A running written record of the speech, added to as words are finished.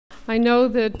I know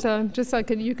that just like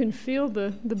you can feel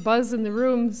the buzz in the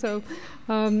room, so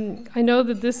I know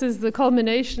that this is the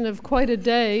culmination of quite a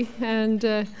day,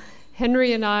 and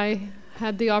Henry and I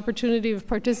had the opportunity of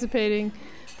participating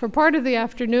for part of the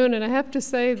afternoon, and I have to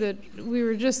say that we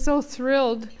were just so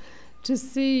thrilled to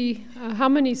see how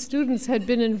many students had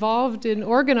been involved in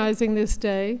organizing this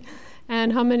day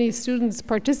and how many students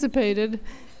participated,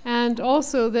 and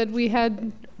also that we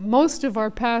had most of our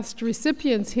past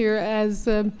recipients here, as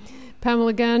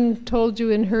Pamela Gann told you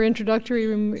in her introductory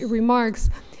remarks.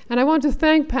 And I want to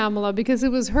thank Pamela because it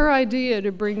was her idea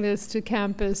to bring this to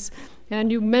campus.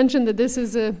 And you mentioned that this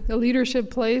is a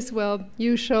leadership place. Well,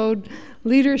 you showed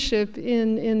leadership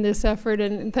in this effort,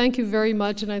 and thank you very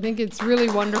much, and I think it's really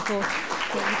wonderful.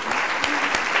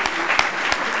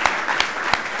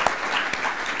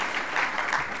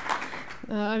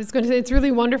 I was going to say it's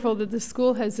really wonderful that the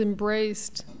school has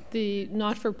embraced the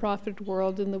not-for-profit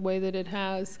world in the way that it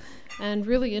has and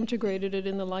really integrated it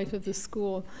in the life of the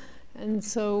school. And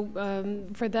so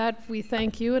for that we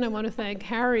thank you, and I want to thank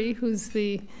Harry, who's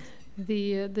the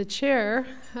chair,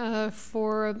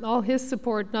 for all his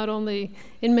support, not only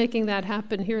in making that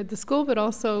happen here at the school, but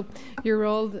also your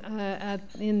role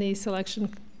in the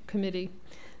selection committee.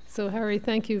 So Harry,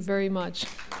 thank you very much.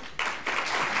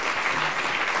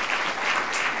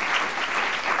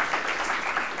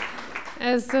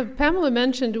 As Pamela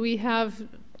mentioned, we have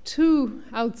two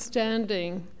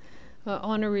outstanding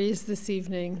honorees this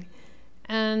evening.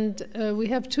 And we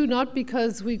have two not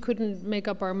because we couldn't make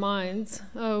up our minds.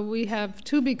 We have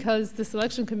two because the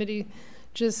selection committee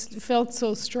just felt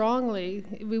so strongly.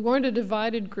 We weren't a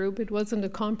divided group. It wasn't a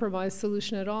compromise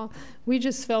solution at all. We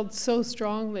just felt so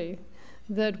strongly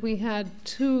that we had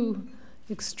two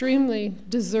extremely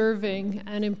deserving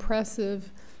and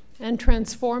impressive and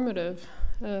transformative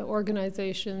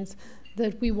organizations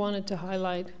that we wanted to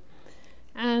highlight.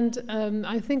 And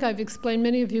I think I've explained,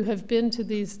 many of you have been to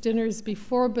these dinners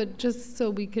before, but just so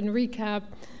we can recap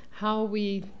how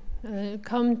we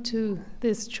come to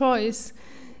this choice,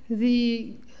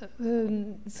 the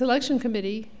selection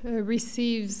committee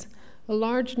receives a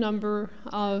large number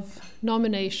of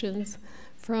nominations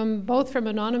from both from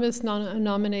anonymous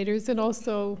nominators and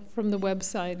also from the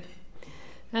website.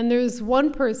 And there's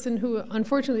one person who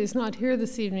unfortunately is not here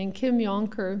this evening, Kim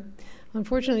Yonker.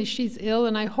 Unfortunately, she's ill,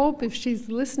 and I hope if she's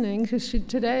listening, because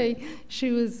today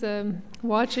she was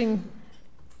watching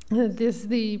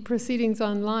the proceedings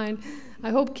online.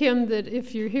 I hope, Kim, that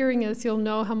if you're hearing us, you'll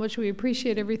know how much we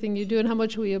appreciate everything you do and how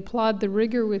much we applaud the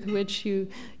rigor with which you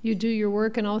do your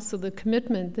work, and also the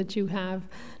commitment that you have,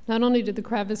 not only to the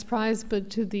Kravis Prize, but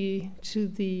to the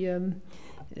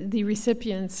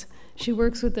recipients. She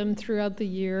works with them throughout the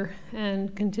year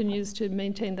and continues to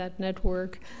maintain that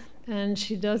network. And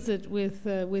she does it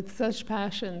with such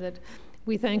passion that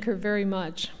we thank her very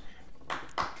much.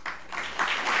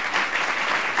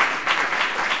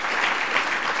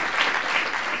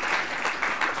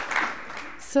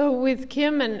 So with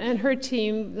Kim and her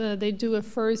team, they do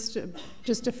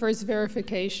just a first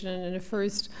verification and a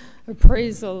first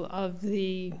appraisal of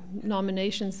the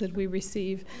nominations that we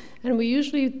receive. And we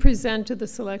usually present to the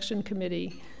selection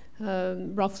committee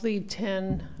roughly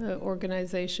 10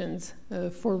 organizations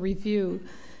for review.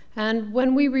 And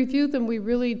when we review them, we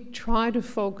really try to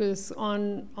focus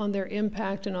on their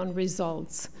impact and on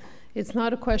results. It's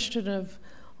not a question of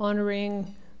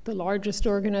honoring the largest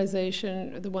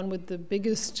organization, the one with the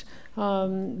biggest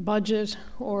budget,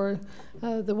 or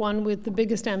the one with the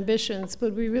biggest ambitions,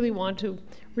 but we really want to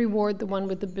reward the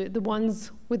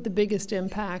ones with the biggest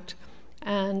impact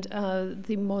and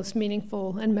the most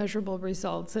meaningful and measurable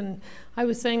results. And I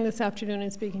was saying this afternoon in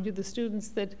speaking to the students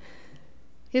that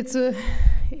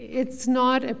it's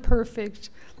not a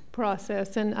perfect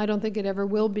process, and I don't think it ever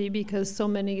will be, because so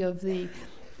many of the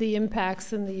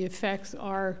impacts and the effects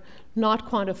are not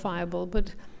quantifiable.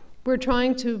 But we're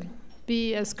trying to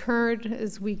be as current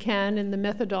as we can in the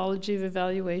methodology of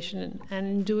evaluation, and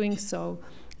in doing so,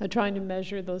 trying to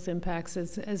measure those impacts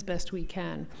as best we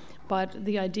can. But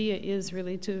the idea is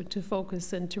really to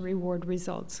focus and to reward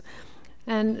results.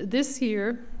 And this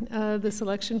year, the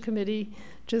selection committee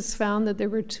just found that there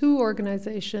were two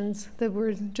organizations that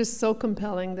were just so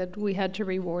compelling that we had to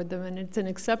reward them. And it's an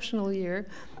exceptional year,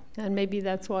 and maybe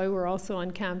that's why we're also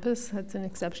on campus. That's an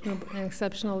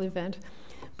exceptional event.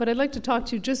 But I'd like to talk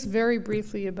to you just very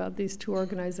briefly about these two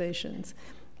organizations.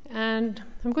 And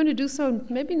I'm going to do so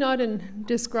maybe not in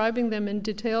describing them in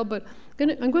detail, but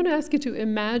I'm going to ask you to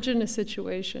imagine a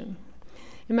situation.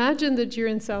 Imagine that you're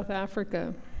in South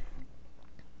Africa,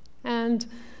 and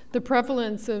the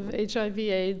prevalence of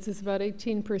HIV/AIDS is about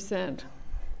 18%.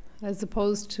 as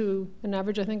opposed to an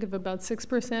average, I think, of about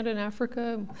 6% in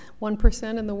Africa,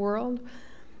 1% in the world.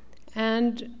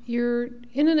 And you're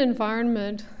in an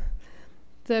environment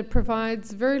that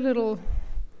provides very little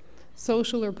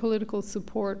social or political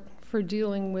support for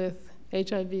dealing with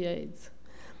HIV/AIDS.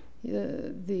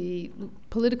 The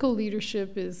political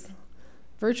leadership is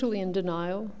virtually in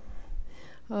denial,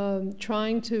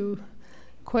 trying to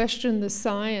question the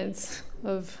science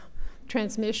of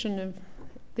transmission of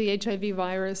the HIV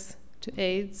virus to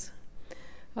AIDS,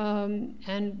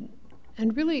 and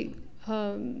really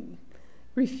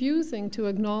refusing to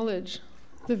acknowledge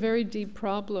the very deep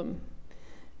problem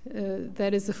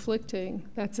that is afflicting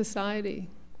that society.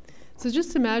 So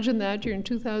just imagine that you're in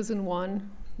 2001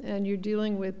 and you're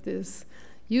dealing with this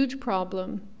huge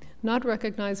problem, not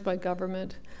recognized by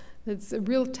government. It's a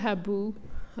real taboo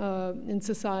in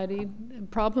society, a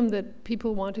problem that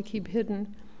people want to keep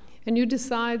hidden. And you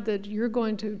decide that you're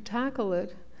going to tackle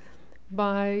it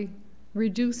by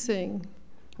reducing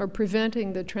or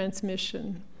preventing the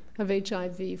transmission of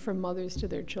HIV from mothers to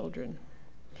their children.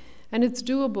 And it's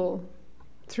doable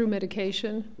through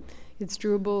medication. It's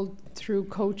doable through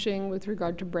coaching with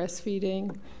regard to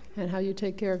breastfeeding and how you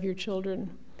take care of your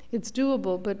children. It's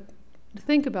doable, but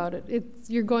think about it.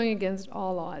 You're going against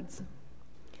all odds.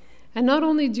 And not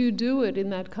only do you do it in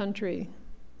that country,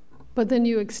 but then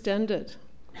you extend it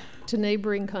to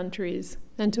neighboring countries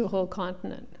and to a whole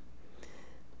continent.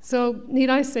 So need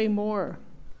I say more?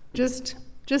 Just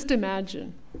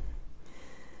imagine.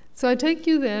 So I take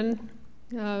you then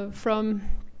from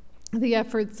the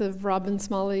efforts of Robin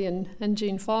Smalley and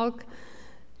Jean Falk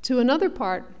to another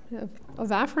part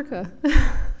of Africa,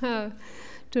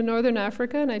 to northern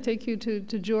Africa, and I take you to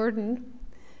Jordan.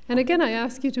 And again, I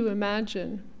ask you to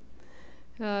imagine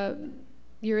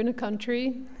you're in a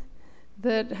country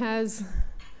that has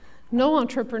no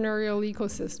entrepreneurial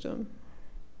ecosystem,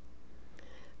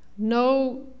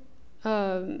 no,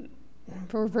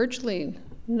 or virtually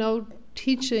no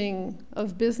teaching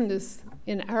of business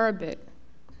in Arabic.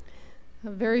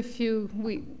 Very few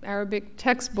Arabic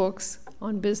textbooks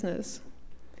on business.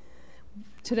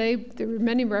 Today, there were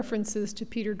many references to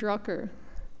Peter Drucker.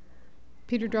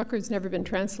 Peter Drucker has never been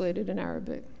translated in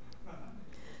Arabic.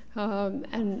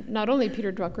 And not only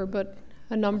Peter Drucker, but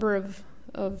a number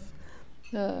of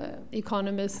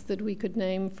economists that we could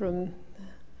name from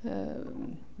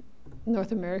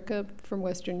North America, from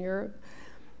Western Europe.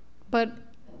 But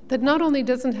that not only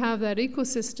doesn't have that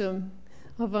ecosystem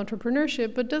of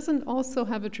entrepreneurship, but doesn't also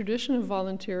have a tradition of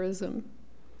volunteerism.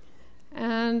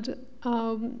 And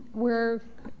where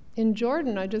in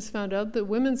Jordan, I just found out that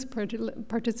women's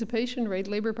participation rate,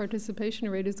 labor participation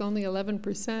rate, is only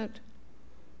 11%.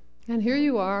 And here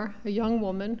you are, a young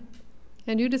woman,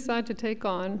 and you decide to take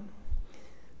on,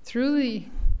 through the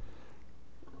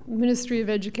Ministry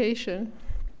of Education,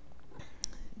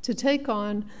 to take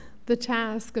on the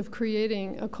task of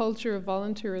creating a culture of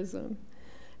volunteerism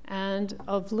and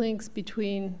of links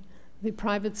between the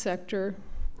private sector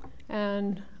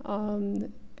and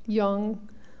young,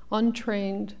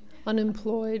 untrained,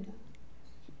 unemployed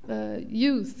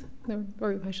youth,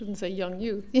 or I shouldn't say young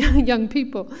youth, young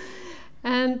people.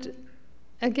 And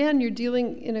again, you're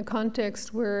dealing in a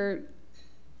context where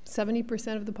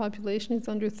 70% of the population is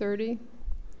under 30,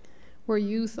 where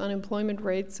youth unemployment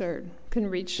rates can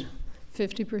reach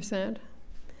 50%.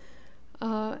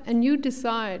 And you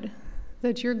decide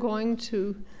that you're going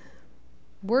to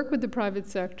work with the private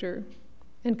sector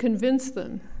and convince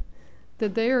them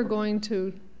that they are going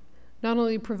to not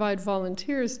only provide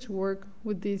volunteers to work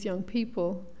with these young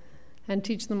people and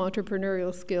teach them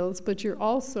entrepreneurial skills, but you're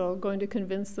also going to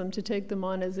convince them to take them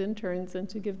on as interns and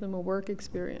to give them a work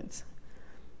experience.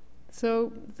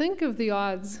 So think of the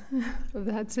odds of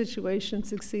that situation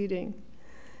succeeding.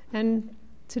 And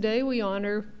today we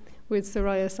honor with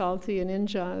Soraya Salti and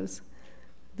Injaz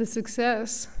the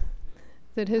success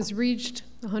that has reached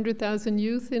 100,000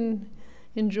 youth in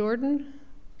Jordan,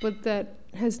 but that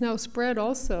has now spread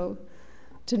also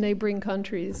to neighboring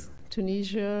countries,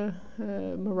 Tunisia,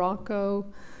 Morocco,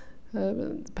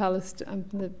 the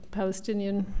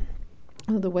Palestinian,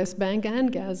 the West Bank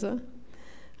and Gaza,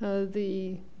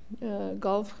 the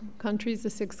Gulf countries, the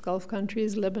 6 Gulf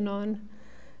countries, Lebanon,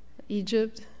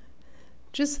 Egypt.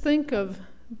 Just think of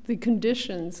the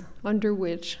conditions under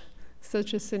which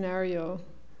such a scenario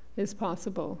is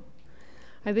possible.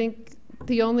 I think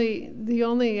the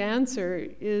only answer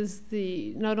is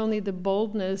not only the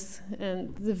boldness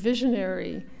and the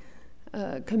visionary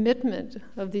commitment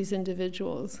of these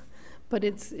individuals, but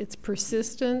its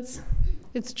persistence,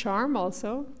 its charm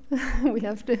also. We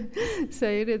have to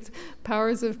say it, its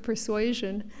powers of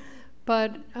persuasion,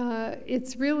 But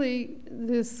it's really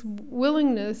this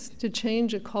willingness to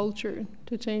change a culture,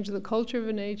 to change the culture of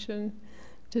a nation,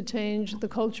 to change the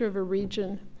culture of a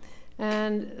region.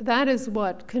 And that is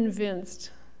what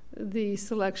convinced the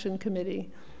selection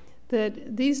committee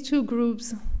that these two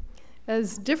groups,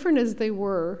 as different as they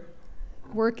were,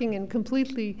 working in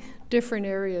completely different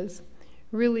areas,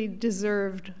 really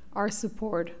deserved our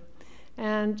support.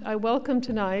 And I welcome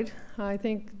tonight, I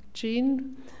think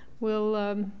Jean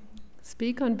will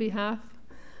speak on behalf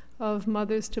of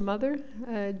Mothers to Mother,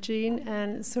 Jean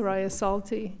and Soraya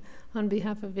Salti on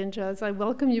behalf of Injaz. I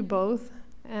welcome you both,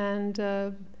 and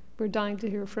we're dying to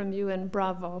hear from you, and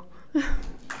bravo.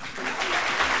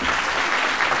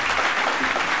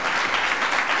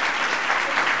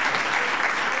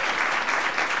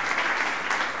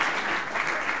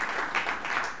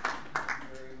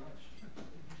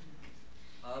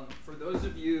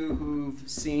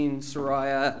 Seen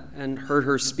Soraya and heard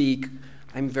her speak,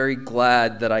 I'm very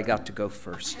glad that I got to go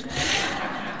first.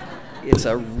 It's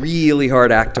a really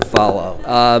hard act to follow.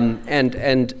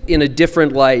 And in a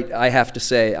different light, I have to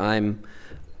say I'm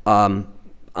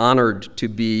honored to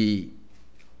be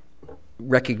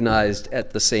recognized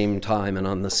at the same time and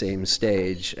on the same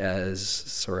stage as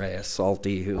Soraya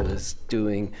Salti, who is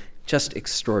doing just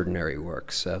extraordinary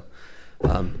work. So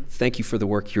thank you for the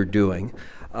work you're doing.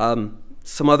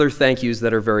 Some other thank yous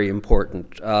that are very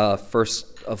important.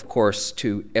 First, of course,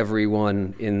 to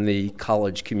everyone in the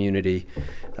college community.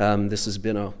 This has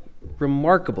been a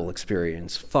remarkable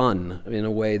experience, fun in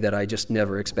a way that I just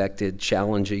never expected,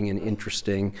 challenging and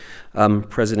interesting.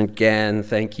 President Gann,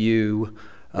 thank you.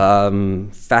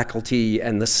 Faculty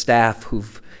and the staff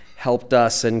who've helped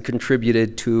us and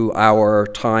contributed to our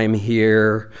time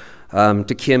here.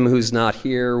 To Kim, who's not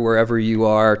here, wherever you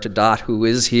are, to Dot, who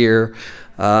is here.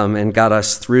 And got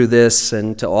us through this,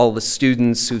 and to all the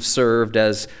students who've served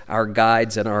as our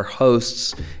guides and our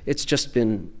hosts. It's just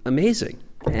been amazing,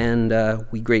 and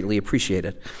we greatly appreciate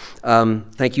it.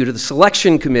 Thank you to the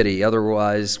selection committee,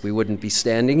 otherwise we wouldn't be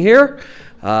standing here.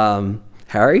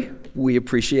 Harry, we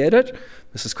appreciate it.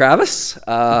 Mrs.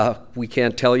 Kravis, we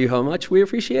can't tell you how much we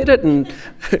appreciate it, and,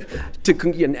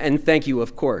 and thank you,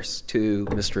 of course, to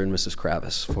Mr. and Mrs.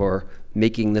 Kravis for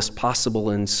making this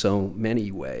possible in so many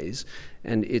ways.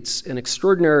 And it's an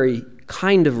extraordinary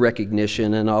kind of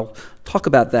recognition, and I'll talk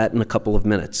about that in a couple of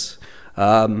minutes.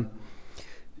 I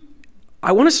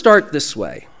want to start this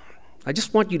way. I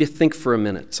just want you to think for a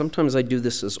minute. Sometimes I do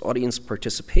this as audience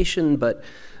participation, but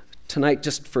tonight,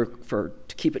 just to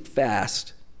keep it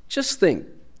fast, just think.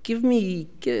 Give me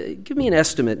an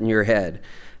estimate in your head.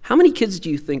 How many kids do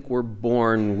you think were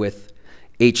born with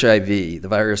HIV, the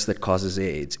virus that causes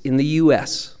AIDS, in the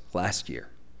US last year?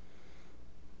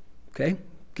 Okay,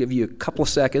 give you a couple of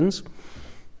seconds.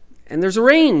 And there's a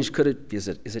range. Is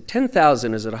it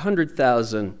 10,000? Is it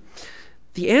 100,000?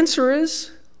 The answer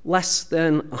is less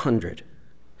than 100.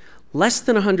 Less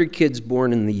than 100 kids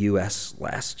born in the US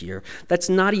last year. That's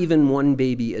not even one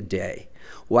baby a day.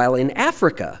 While in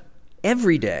Africa,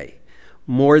 every day,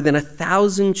 more than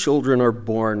 1,000 children are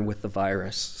born with the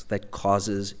virus that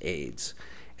causes AIDS.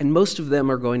 And most of them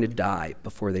are going to die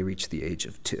before they reach the age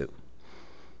of 2.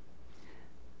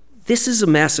 This is a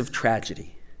massive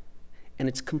tragedy, and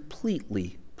it's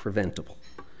completely preventable.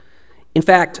 In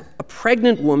fact, a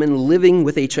pregnant woman living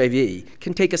with HIV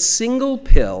can take a single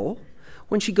pill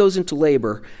when she goes into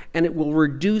labor, and it will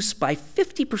reduce by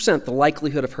 50% the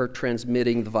likelihood of her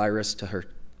transmitting the virus to her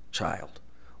child.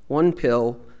 One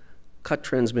pill, cut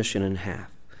transmission in half.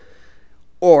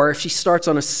 Or if she starts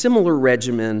on a similar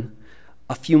regimen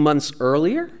a few months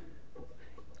earlier,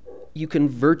 you can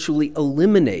virtually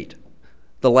eliminate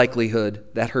the likelihood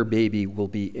that her baby will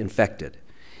be infected.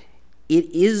 It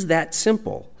is that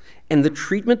simple. And the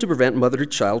treatment to prevent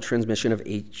mother-to-child transmission of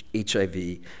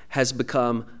HIV has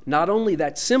become not only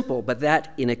that simple, but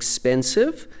that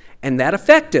inexpensive and that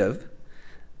effective,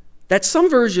 that some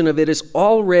version of it is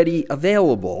already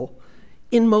available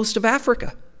in most of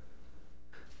Africa.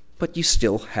 But you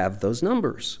still have those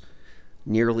numbers.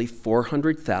 Nearly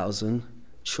 400,000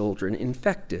 children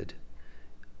infected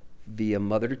via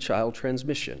mother-to-child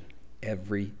transmission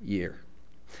every year.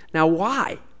 Now,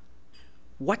 why?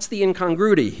 What's the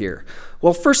incongruity here?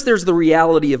 Well, first there's the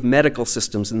reality of medical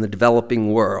systems in the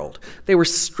developing world. They were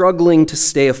struggling to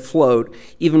stay afloat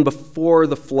even before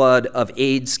the flood of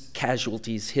AIDS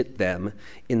casualties hit them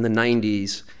in the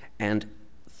 90s and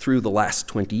through the last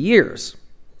 20 years.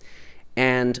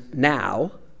 And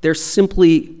now there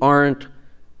simply aren't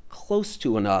close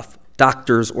to enough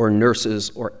doctors or nurses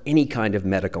or any kind of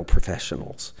medical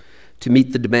professionals to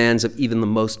meet the demands of even the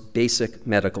most basic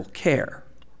medical care.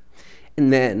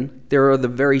 And then there are the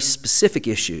very specific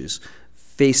issues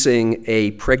facing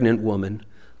a pregnant woman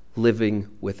living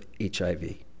with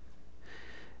HIV.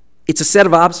 It's a set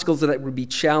of obstacles that would be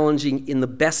challenging in the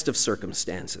best of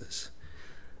circumstances.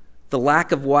 The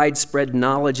lack of widespread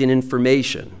knowledge and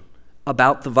information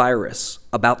about the virus,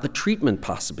 about the treatment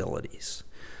possibilities,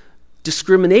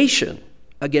 discrimination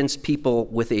against people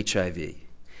with HIV,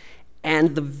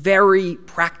 and the very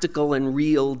practical and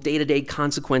real day-to-day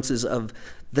consequences of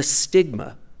the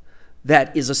stigma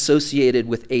that is associated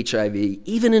with HIV,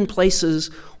 even in places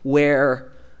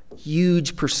where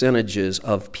huge percentages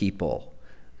of people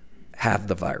have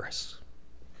the virus.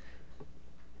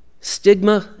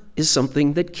 Stigma is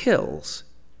something that kills.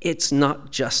 It's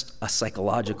not just a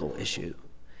psychological issue.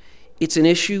 It's an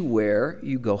issue where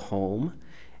you go home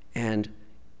and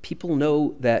people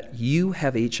know that you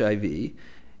have HIV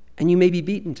and you may be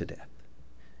beaten to death.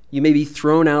 You may be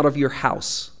thrown out of your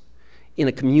house in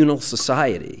a communal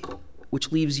society,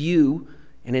 which leaves you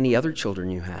and any other children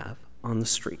you have on the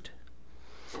street.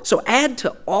 So add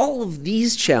to all of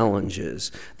these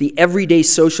challenges the everyday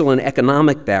social and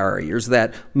economic barriers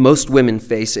that most women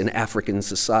face in African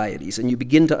societies, and you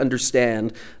begin to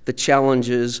understand the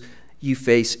challenges you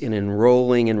face in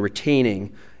enrolling and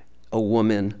retaining a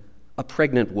woman, a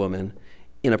pregnant woman,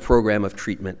 in a program of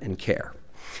treatment and care.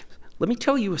 Let me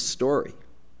tell you a story.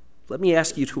 Let me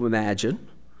ask you to imagine,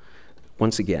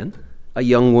 once again, a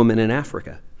young woman in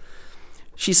Africa.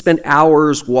 She spent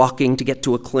hours walking to get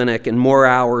to a clinic and more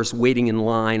hours waiting in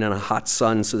line in a hot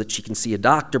sun so that she can see a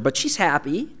doctor, but she's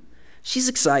happy. She's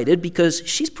excited because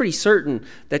she's pretty certain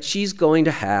that she's going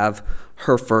to have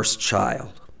her first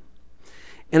child.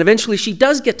 And eventually she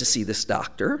does get to see this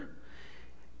doctor,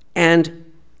 and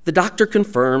the doctor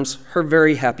confirms her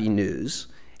very happy news,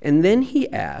 and then he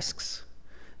asks,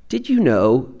 "Did you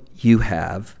know you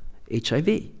have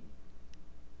HIV?"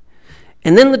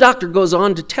 And then the doctor goes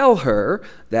on to tell her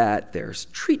that there's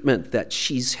treatment, that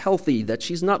she's healthy, that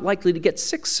she's not likely to get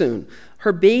sick soon.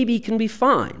 Her baby can be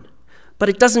fine. But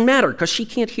it doesn't matter because she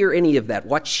can't hear any of that.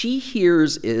 What she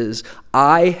hears is,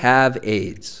 "I have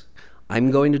AIDS.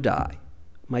 I'm going to die.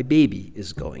 My baby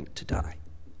is going to die."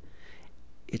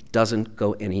 It doesn't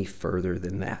go any further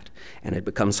than that. And it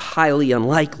becomes highly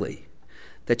unlikely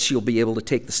that she'll be able to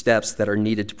take the steps that are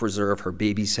needed to preserve her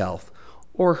baby's health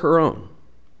or her own.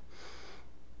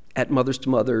 At Mothers to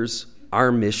Mothers,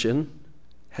 our mission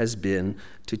has been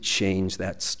to change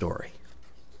that story.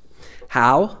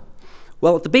 How?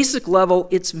 Well, at the basic level,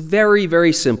 it's very,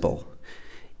 very simple.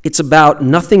 It's about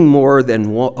nothing more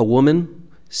than a woman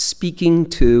speaking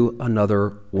to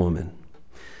another woman.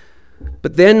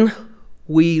 But then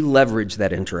we leverage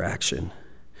that interaction.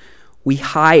 We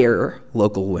hire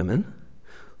local women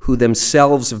who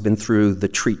themselves have been through the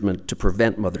treatment to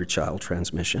prevent mother-to-child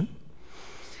transmission.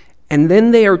 And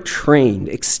then they are trained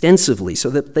extensively so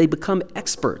that they become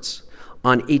experts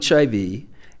on HIV,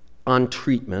 on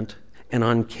treatment, and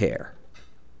on care.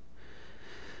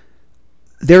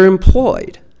 They're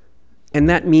employed, and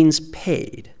that means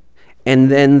paid.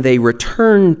 And then they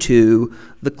return to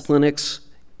the clinics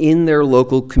in their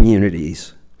local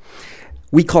communities.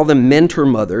 We call them mentor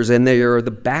mothers, and they are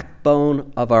the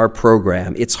backbone of our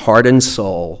program. It's heart and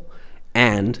soul,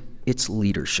 and it's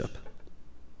leadership.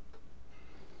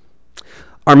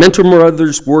 Our mentor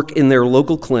mothers work in their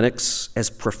local clinics as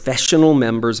professional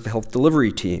members of health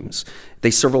delivery teams.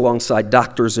 They serve alongside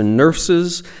doctors and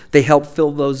nurses. They help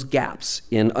fill those gaps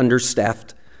in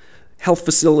understaffed health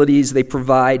facilities. They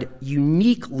provide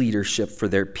unique leadership for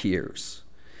their peers.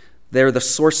 They're the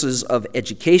sources of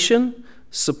education,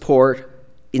 support,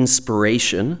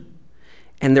 inspiration,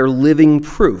 and they're living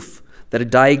proof that a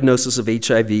diagnosis of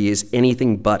HIV is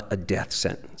anything but a death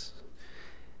sentence.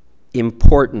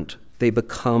 Important. They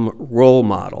become role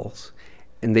models,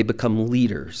 and they become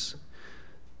leaders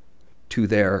to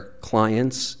their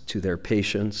clients, to their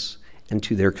patients, and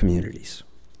to their communities.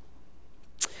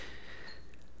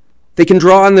 They can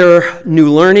draw on their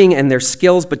new learning and their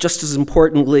skills, but just as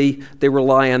importantly, they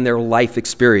rely on their life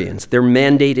experience. Their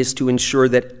mandate is to ensure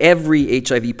that every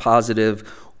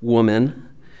HIV-positive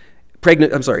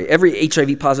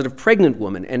pregnant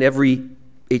woman and every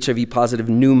HIV-positive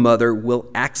new mother will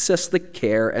access the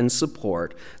care and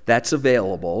support that's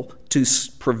available to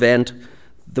prevent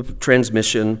the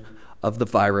transmission of the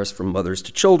virus from mothers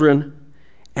to children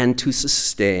and to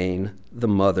sustain the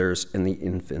mother's and the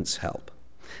infant's health.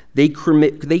 They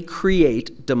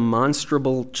create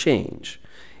demonstrable change.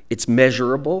 It's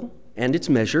measurable and it's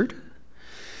measured.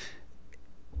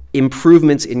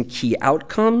 Improvements in key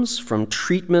outcomes from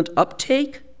treatment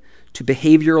uptake to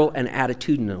behavioral and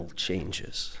attitudinal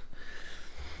changes.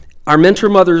 Our mentor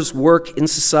mothers work in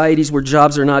societies where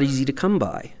jobs are not easy to come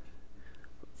by.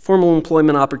 Formal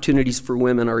employment opportunities for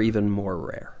women are even more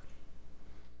rare.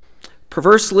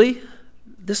 Perversely,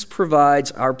 this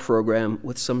provides our program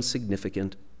with some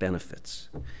significant benefits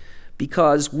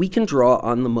because we can draw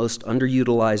on the most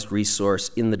underutilized resource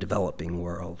in the developing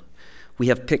world. We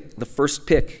have picked the first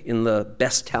pick in the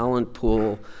best talent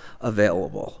pool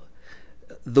available,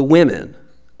 the women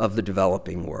of the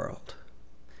developing world.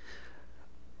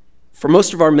 For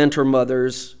most of our mentor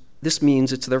mothers, this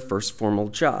means it's their first formal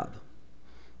job.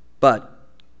 But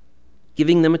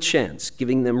giving them a chance,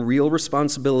 giving them real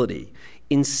responsibility,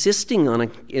 insisting on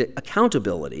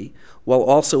accountability while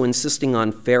also insisting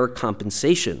on fair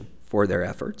compensation for their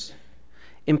efforts,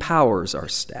 empowers our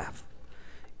staff.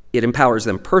 It empowers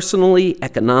them personally,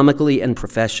 economically, and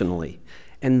professionally,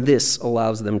 and this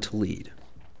allows them to lead.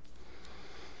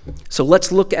 So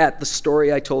let's look at the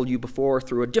story I told you before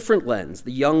through a different lens.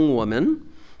 The young woman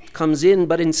comes in,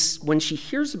 but when she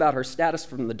hears about her status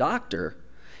from the doctor,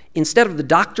 instead of the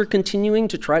doctor continuing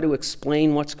to try to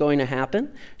explain what's going to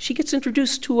happen, she gets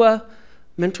introduced to a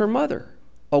mentor mother,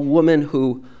 a woman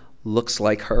who looks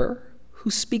like her,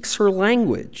 who speaks her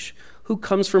language, who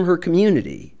comes from her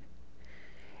community.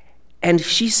 And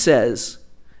she says,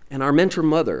 and our mentor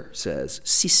mother says,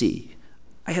 Cece,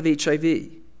 I have HIV.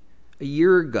 A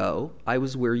year ago, I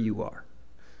was where you are.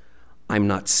 I'm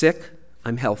not sick,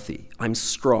 I'm healthy, I'm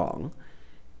strong,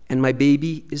 and my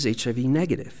baby is HIV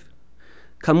negative.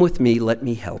 Come with me, let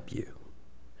me help you.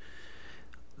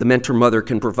 The mentor mother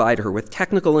can provide her with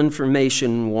technical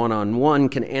information one-on-one,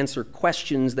 can answer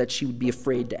questions that she would be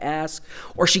afraid to ask,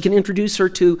 or she can introduce her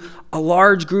to a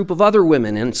large group of other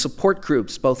women and support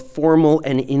groups, both formal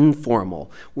and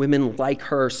informal, women like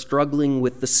her struggling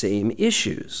with the same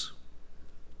issues.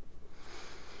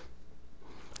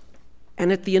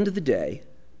 And at the end of the day,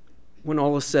 when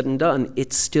all is said and done,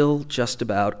 it's still just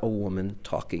about a woman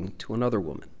talking to another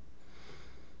woman.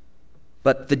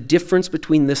 But the difference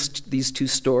between these two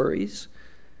stories,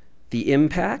 the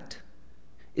impact,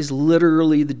 is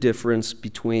literally the difference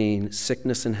between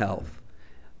sickness and health,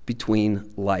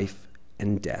 between life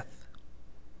and death.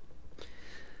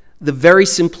 The very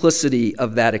simplicity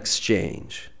of that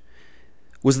exchange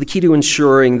was the key to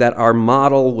ensuring that our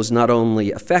model was not only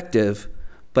effective,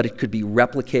 but it could be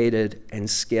replicated and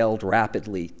scaled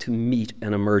rapidly to meet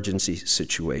an emergency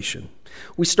situation.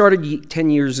 We started 10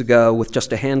 years ago with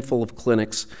just a handful of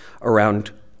clinics around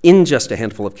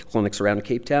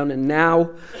Cape Town, and now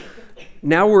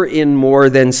we're in more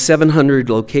than 700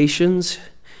 locations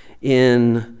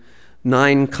in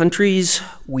 9 countries.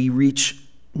 We reach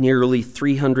nearly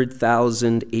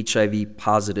 300,000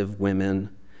 HIV-positive women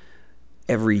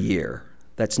every year.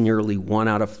 That's nearly 1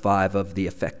 out of 5 of the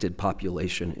affected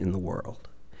population in the world.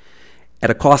 At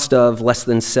a cost of less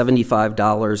than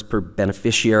 $75 per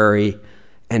beneficiary,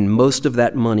 and most of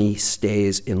that money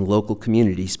stays in local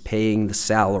communities paying the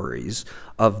salaries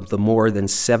of the more than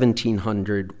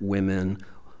 1,700 women,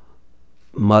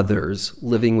 mothers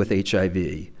living with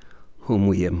HIV whom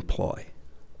we employ.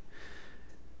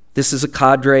 This is a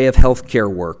cadre of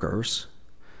healthcare workers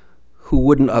who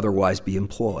wouldn't otherwise be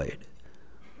employed,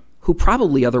 who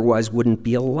probably otherwise wouldn't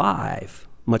be alive,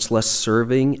 much less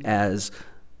serving as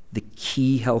the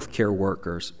key healthcare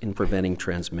workers in preventing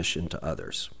transmission to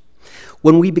others.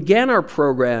 When we began our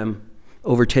program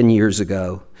over 10 years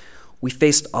ago, we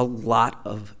faced a lot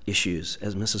of issues,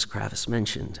 as Mrs. Kravis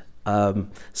mentioned.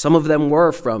 Some of them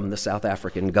were from the South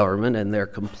African government and their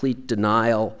complete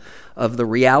denial of the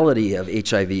reality of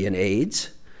HIV and AIDS,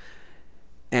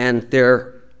 and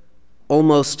their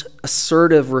almost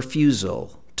assertive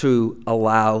refusal to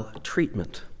allow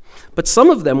treatment. But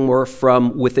some of them were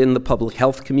from within the public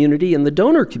health community and the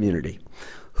donor community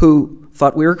who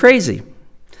thought we were crazy.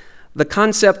 The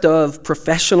concept of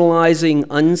professionalizing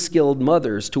unskilled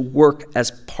mothers to work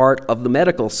as part of the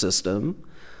medical system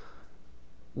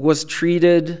was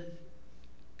treated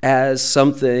as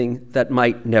something that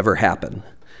might never happen.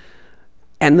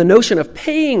 And the notion of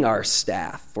paying our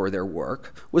staff for their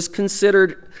work was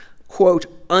considered, quote,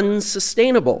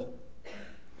 unsustainable.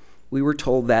 We were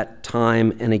told that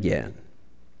time and again.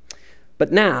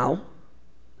 But now,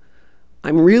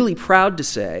 I'm really proud to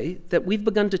say that we've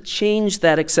begun to change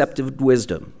that accepted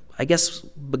wisdom. I guess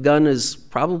begun is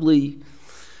probably,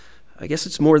 I guess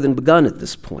it's more than begun at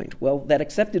this point. Well, that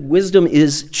accepted wisdom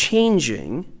is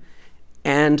changing,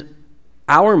 and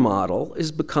our model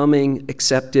is becoming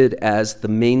accepted as the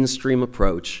mainstream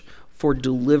approach for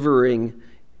delivering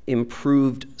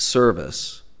improved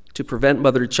service to prevent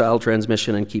mother-to-child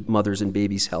transmission and keep mothers and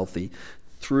babies healthy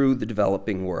through the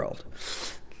developing world.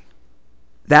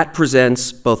 that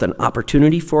presents both an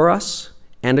opportunity for us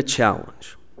and a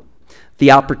challenge.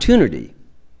 The opportunity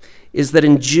is that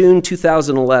in June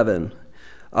 2011,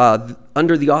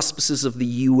 under the auspices of the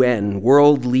UN,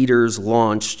 world leaders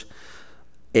launched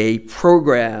a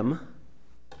program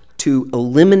to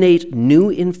eliminate new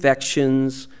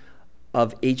infections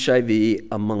of HIV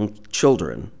among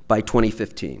children by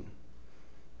 2015.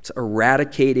 It's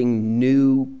eradicating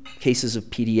new cases of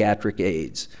pediatric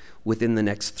AIDS within the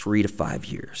next 3 to 5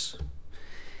 years.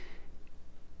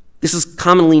 This is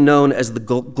commonly known as the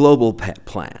global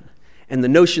plan. And the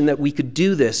notion that we could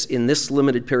do this in this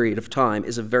limited period of time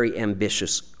is a very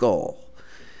ambitious goal.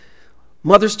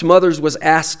 Mothers to Mothers was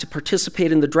asked to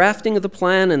participate in the drafting of the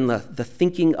plan and the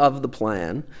thinking of the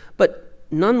plan, but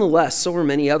nonetheless, so were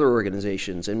many other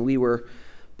organizations, and we were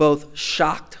both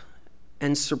shocked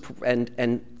and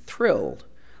thrilled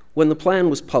when the plan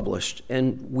was published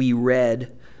and we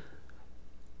read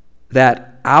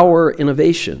that our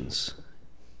innovations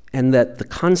and that the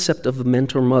concept of the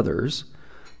mentor mothers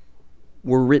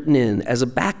were written in as a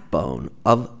backbone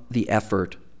of the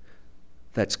effort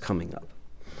that's coming up.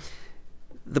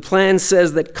 The plan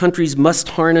says that countries must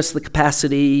harness the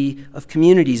capacity of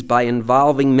communities by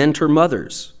involving mentor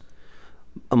mothers.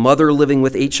 A mother living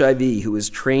with HIV who is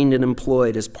trained and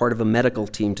employed as part of a medical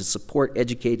team to support,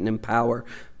 educate, and empower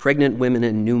pregnant women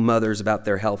and new mothers about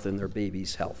their health and their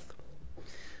baby's health.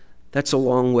 That's a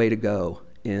long way to go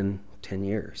in 10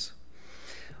 years.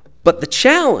 But the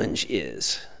challenge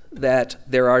is that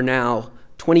there are now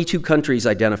 22 countries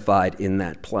identified in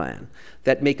that plan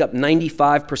that make up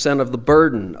 95% of the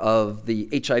burden of the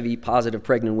HIV-positive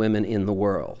pregnant women in the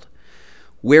world.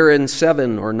 We're in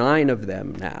 7 or 9 of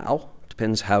them now,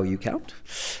 depends how you count,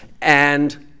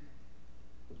 and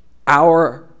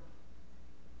our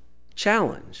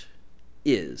challenge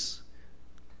is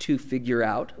to figure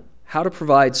out how to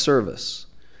provide service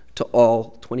to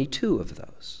all 22 of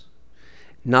those.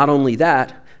 Not only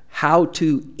that, how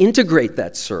to integrate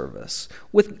that service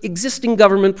with existing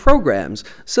government programs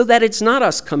so that it's not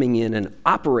us coming in and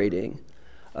operating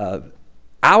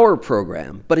our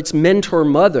program, but it's mentor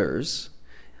mothers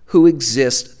who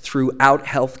exist throughout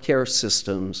healthcare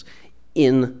systems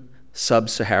in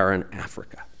sub-Saharan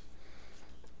Africa.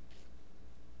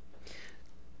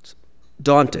 It's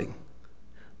daunting,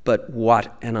 but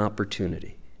what an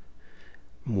opportunity.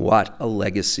 What a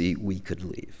legacy we could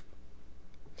leave.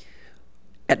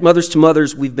 At Mothers to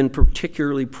Mothers, we've been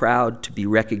particularly proud to be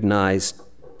recognized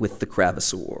with the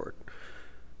Kravis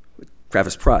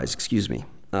Prize, excuse me,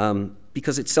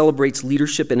 because it celebrates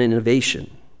leadership and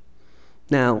innovation.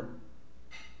 Now,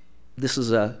 this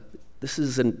is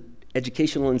an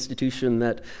educational institution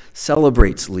that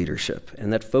celebrates leadership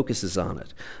and that focuses on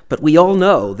it. But we all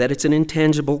know that it's an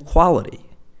intangible quality.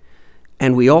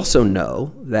 And we also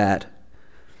know that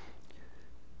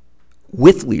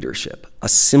with leadership, a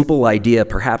simple idea,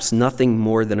 perhaps nothing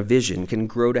more than a vision, can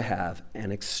grow to have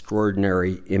an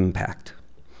extraordinary impact.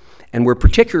 And we're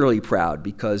particularly proud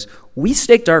because we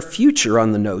staked our future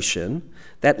on the notion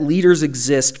that leaders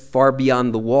exist far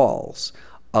beyond the walls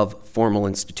of formal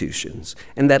institutions,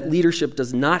 and that leadership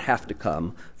does not have to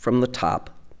come from the top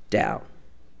down.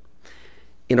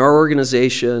 In our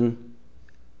organization,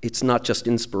 it's not just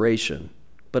inspiration,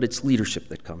 but it's leadership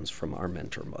that comes from our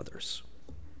mentor mothers.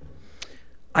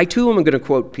 I too am going to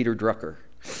quote Peter Drucker.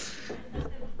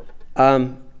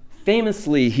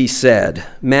 Famously, he said,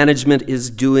 "Management is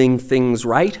doing things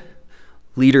right,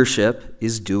 leadership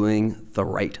is doing the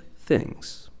right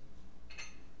things."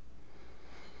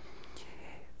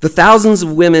 The thousands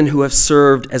of women who have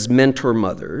served as mentor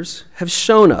mothers have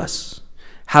shown us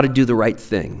how to do the right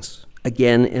things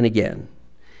again and again,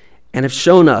 and have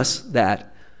shown us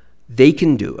that they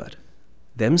can do it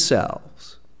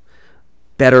themselves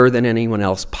better than anyone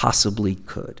else possibly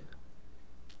could.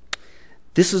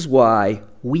 This is why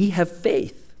we have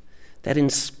faith that in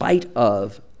spite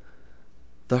of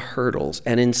the hurdles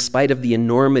and in spite of the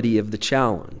enormity of the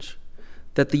challenge,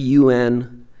 that the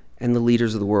UN and the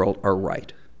leaders of the world are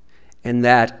right, and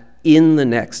that in the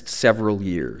next several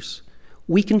years,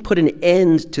 we can put an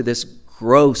end to this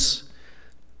gross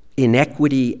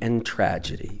inequity and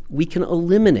tragedy. We can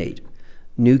eliminate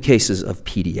new cases of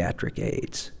pediatric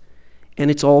AIDS. And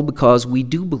it's all because we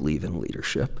do believe in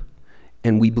leadership,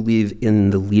 and we believe in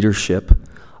the leadership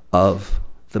of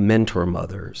the mentor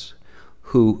mothers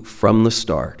who, from the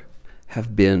start,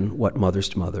 have been what Mothers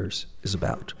to Mothers is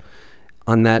about.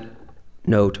 On that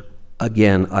note,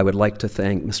 again, I would like to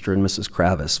thank Mr. and Mrs.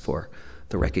 Kravis for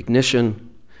the recognition,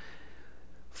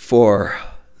 for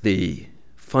the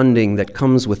funding that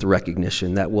comes with the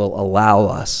recognition that will allow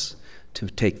us to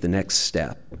take the next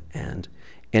step and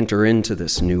enter into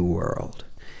this new world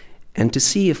and to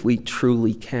see if we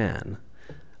truly can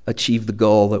achieve the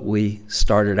goal that we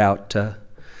started out to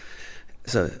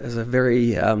as a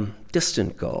very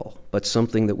distant goal, but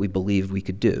something that we believed we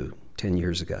could do 10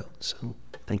 years ago. So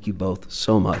thank you both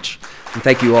so much. And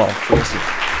thank you all for listening.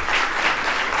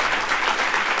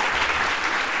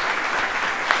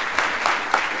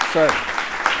 Sir,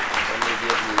 let me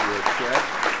give you your check.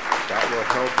 That will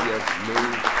help you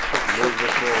move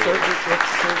it forward. It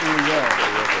certainly will.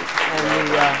 And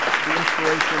the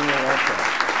inspiration will also.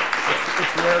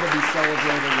 It's rare to be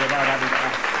celebrated without having to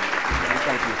ask.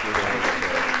 Thank you for that.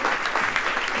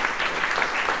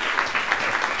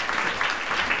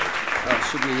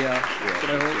 Should we, should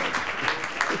I hold?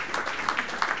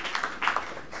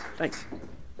 Thanks.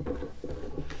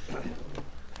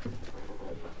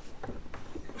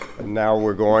 And now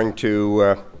we're going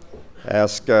to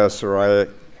ask Soraya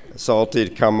Salti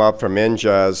to come up from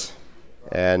Injaz,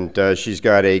 and she's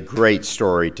got a great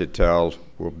story to tell.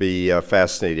 We'll be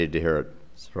fascinated to hear it.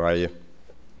 Soraya.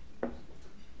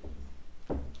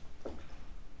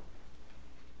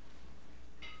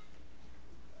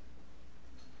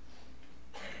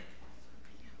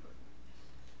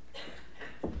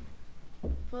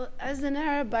 Well, as an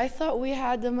Arab, I thought we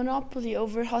had a monopoly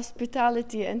over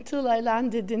hospitality until I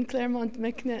landed in Claremont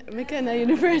McKenna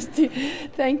University.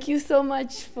 Thank you so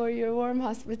much for your warm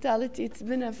hospitality. It's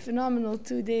been a phenomenal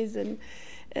 2 days and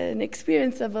an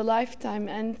experience of a lifetime.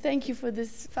 And thank you for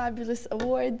this fabulous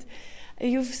award.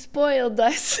 You've spoiled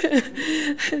us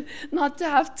not to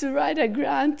have to write a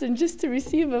grant and just to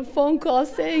receive a phone call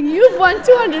saying, you've won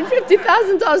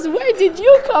 $250,000. Where did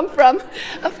you come from?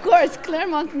 Of course,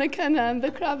 Claremont McKenna and the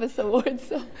Kravis Award.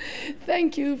 So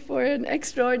thank you for an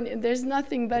extraordinary, there's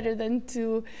nothing better than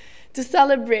to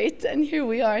celebrate. And here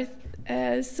we are.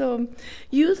 So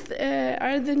youth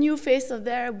are the new face of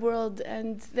the Arab world,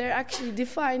 and they're actually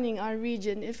defining our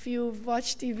region. If you've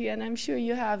watched TV, and I'm sure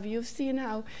you have, you've seen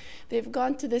how they've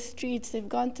gone to the streets, they've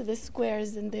gone to the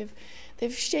squares, and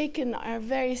they've shaken our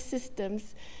very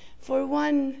systems for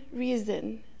one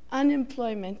reason: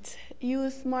 unemployment,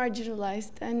 youth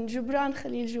marginalized. And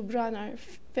Khalil Gibran, our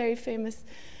very famous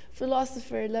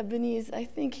philosopher, Lebanese, I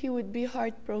think he would be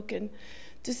heartbroken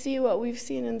to see what we've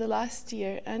seen in the last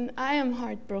year. And I am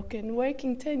heartbroken,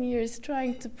 working 10 years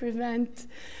trying to prevent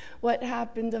what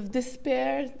happened, of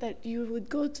despair, that you would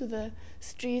go to the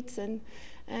streets and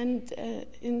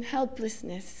in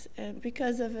helplessness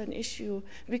because of an issue,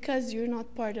 because you're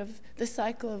not part of the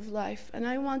cycle of life. And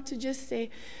I want to just say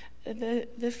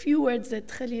the few words that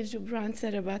Khalil Gibran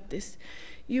said about this.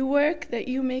 You work that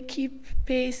you may keep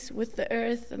pace with the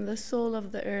earth and the soul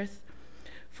of the earth.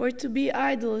 For to be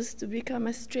idle is to become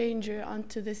a stranger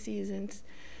unto the seasons,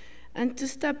 and to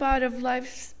step out of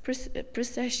life's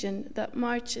procession that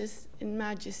marches in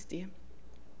majesty.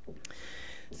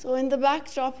 So in the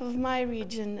backdrop of my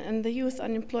region and the youth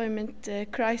unemployment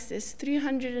crisis,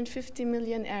 350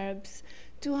 million Arabs,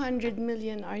 200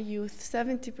 million are youth,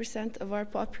 70% of our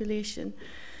population.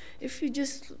 If you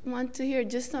just want to hear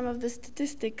just some of the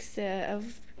statistics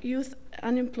of youth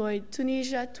unemployed,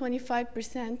 Tunisia,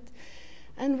 25%.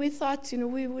 And we thought,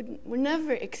 we're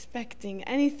never expecting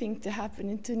anything to happen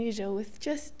in Tunisia with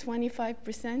just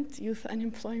 25% youth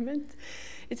unemployment.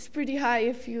 It's pretty high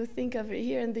if you think of it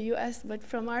here in the US, but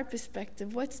from our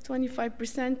perspective, what's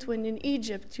 25% when in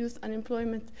Egypt youth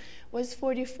unemployment was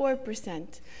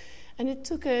 44%? And it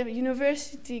took a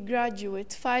university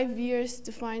graduate 5 years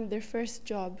to find their first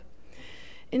job.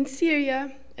 In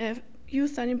Syria,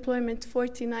 youth unemployment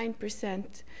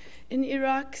 49%. In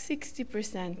Iraq,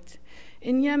 60%.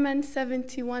 In Yemen,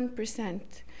 71%.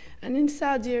 And in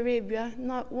Saudi Arabia,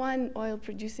 not one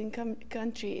oil-producing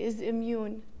country is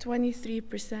immune,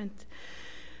 23%.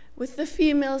 With the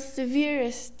females'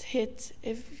 severest hit,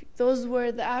 if those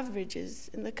were the averages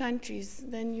in the countries,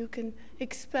 then you can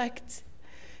expect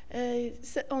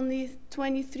only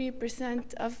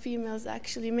 23% of females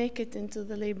actually make it into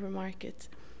the labor market.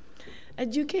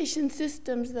 Education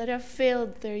systems that have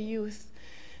failed their youth.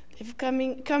 If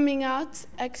coming out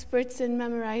experts in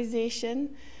memorization,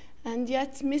 and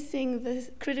yet missing the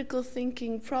critical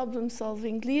thinking,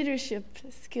 problem-solving, leadership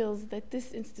skills that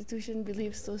this institution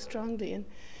believes so strongly in.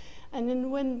 And then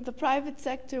when the private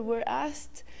sector were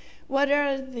asked, what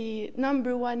are the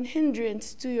number one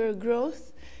hindrance to your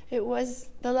growth? It was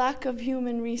the lack of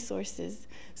human resources.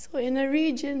 So in a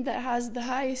region that has the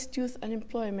highest youth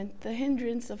unemployment, the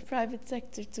hindrance of private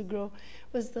sector to grow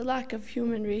was the lack of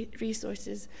human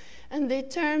resources. And they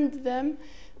termed them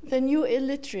the new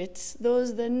illiterates,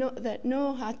 those that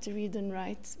know how to read and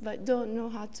write, but don't know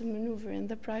how to maneuver in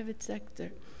the private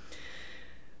sector.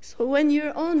 So when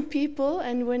your own people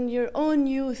and when your own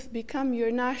youth become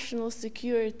your national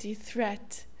security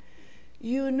threat,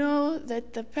 you know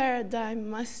that the paradigm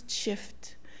must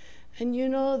shift. And you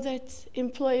know that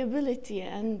employability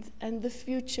and the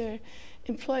future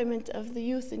employment of the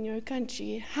youth in your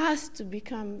country has to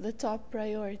become the top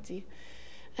priority.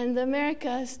 And America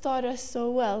has taught us so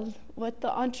well what the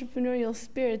entrepreneurial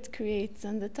spirit creates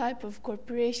and the type of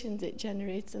corporations it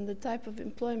generates and the type of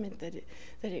employment that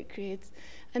it creates.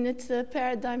 And it's a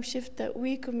paradigm shift that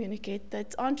we communicate,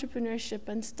 that entrepreneurship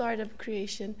and startup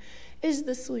creation is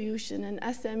the solution, and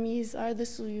SMEs are the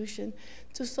solution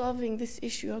to solving this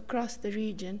issue across the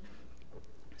region.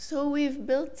 So we've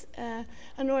built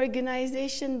an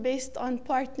organization based on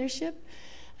partnership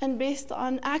and based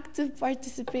on active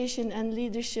participation and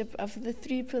leadership of the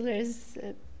three pillars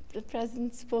the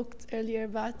President spoke earlier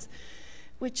about,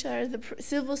 which are the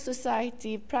civil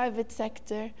society, private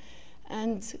sector,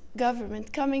 and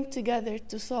government coming together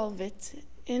to solve it.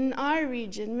 In our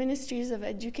region, ministries of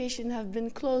education have been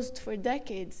closed for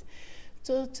decades.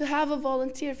 So to have a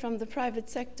volunteer from the private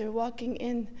sector walking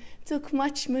in took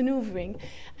much maneuvering.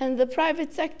 And the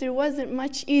private sector wasn't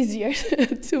much easier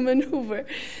to maneuver,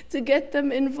 to get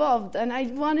them involved. And I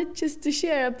wanted just to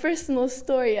share a personal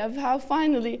story of how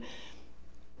finally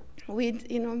a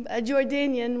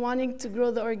Jordanian wanting to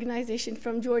grow the organization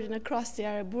from Jordan across the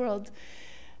Arab world.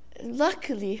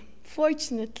 Luckily,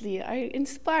 fortunately, our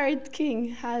inspired king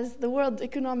has the World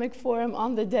Economic Forum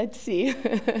on the Dead Sea.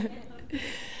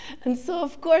 And so,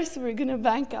 of course, we're going to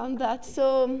bank on that.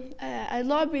 So I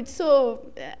lobbied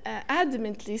so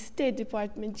adamantly, State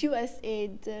Department,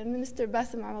 USAID, Minister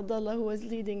Bassem Abdullah, who was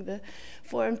leading the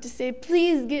forum, to say,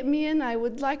 please get me in. I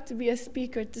would like to be a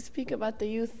speaker to speak about the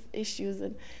youth issues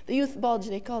and the youth bulge,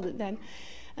 they called it then.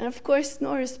 And of course,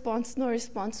 no response, no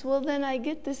response. Well, then I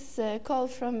get this call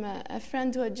from a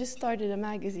friend who had just started a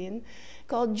magazine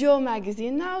called Joe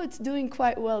Magazine. Now it's doing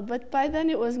quite well, but by then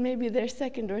it was maybe their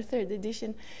second or third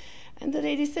edition. And the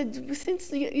lady said, since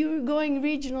you're going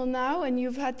regional now and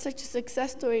you've had such a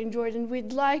success story in Jordan,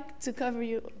 we'd like to cover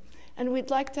you and we'd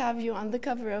like to have you on the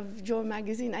cover of Joe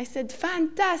Magazine. I said,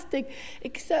 fantastic,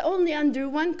 except only under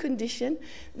one condition,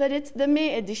 that it's the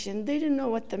May edition. They didn't know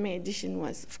what the May edition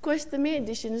was. Of course, the May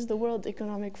edition is the World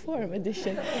Economic Forum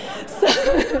edition.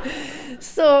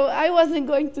 So I wasn't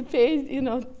going to pay,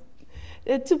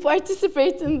 to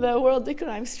participate in the World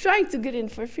Economic. I was trying to get in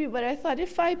for free, but I thought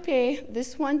if I pay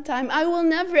this one time, I will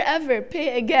never, ever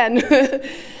pay again.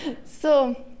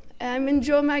 So I'm in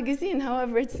Joe Magazine.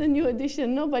 However, it's a new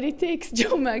edition. Nobody takes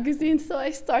Joe Magazine. So I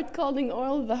start calling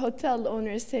all the hotel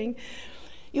owners saying,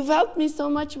 you've helped me so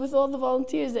much with all the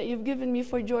volunteers that you've given me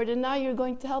for Jordan. Now you're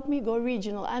going to help me go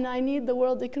regional, and I need the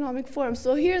World Economic Forum.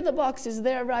 So here are the boxes.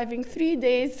 They're arriving 3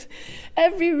 days.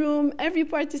 Every room, every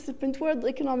participant, World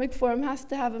Economic Forum has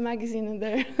to have a magazine in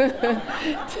there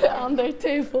on their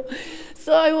table.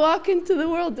 So I walk into the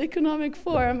World Economic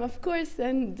Forum, of course,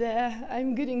 and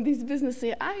I'm getting these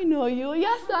businesses. I know you.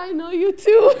 Yes, I know you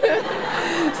too.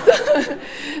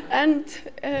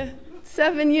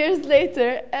 7 years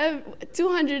later,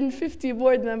 250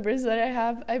 board members that I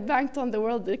have, I banked on the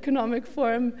World Economic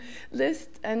Forum list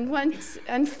and went,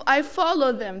 and I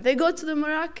follow them. They go to the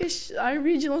Marrakesh, our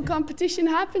regional competition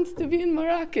happens to be in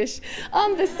Marrakesh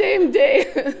on the same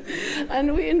day.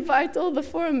 And we invite all the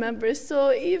forum members.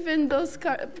 So even those,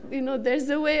 there's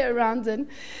a way around it.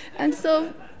 And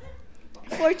so,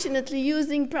 fortunately,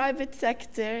 using private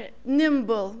sector,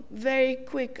 nimble, very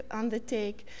quick on the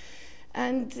take,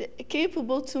 and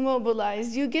capable to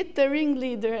mobilize. You get the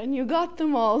ringleader and you got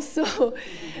them all. So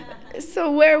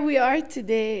where we are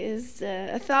today is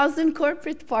 1,000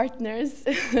 corporate partners,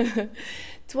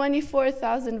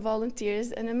 24,000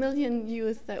 volunteers, and 1 million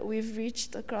youth that we've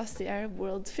reached across the Arab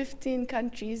world, 15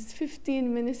 countries,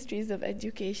 15 ministries of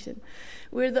education.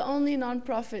 We're the only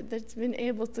nonprofit that's been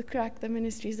able to crack the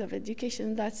ministries of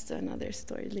education. That's another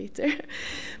story later.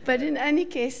 But in any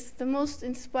case, the most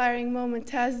inspiring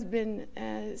moment has been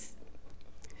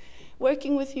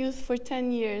working with youth for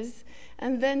 10 years,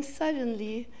 and then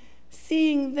suddenly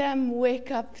seeing them wake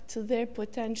up to their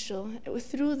potential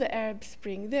through the Arab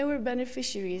Spring. They were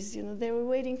beneficiaries, they were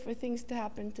waiting for things to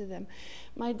happen to them.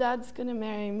 My dad's gonna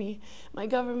marry me, my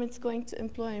government's going to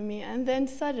employ me, and then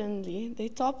suddenly they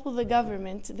topple the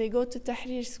government, they go to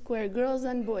Tahrir Square, girls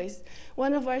and boys.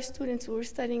 One of our students who were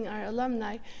studying, our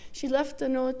alumni, she left a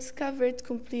note covered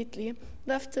completely,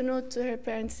 left a note to her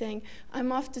parents saying,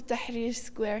 I'm off to Tahrir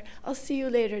Square, I'll see you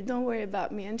later, don't worry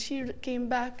about me. And she came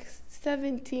back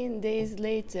 17 days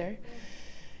later,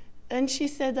 and she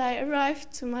said, I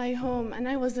arrived to my home and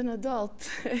I was an adult.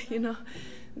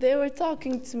 They were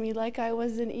talking to me like I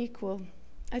was an equal.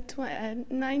 a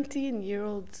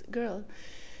 19-year-old girl.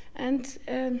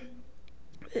 And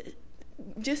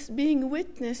just being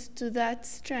witness to that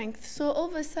strength. So all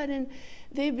of a sudden,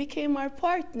 they became our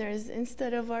partners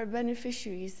instead of our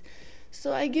beneficiaries.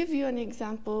 So I give you an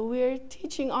example. We're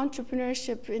teaching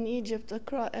entrepreneurship in Egypt.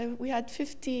 We had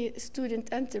 50 student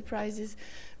enterprises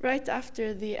right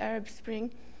after the Arab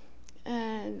Spring.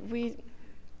 And we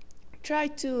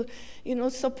tried to,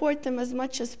 support them as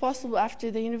much as possible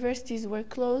after the universities were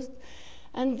closed.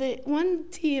 And the one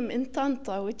team in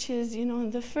Tanta, which is,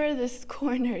 in the furthest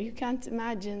corner, you can't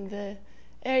imagine the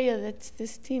area that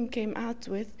this team came out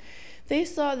with, they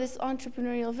saw this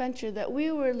entrepreneurial venture that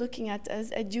we were looking at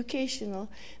as educational.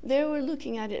 They were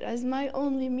looking at it as my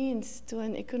only means to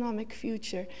an economic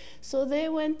future. So they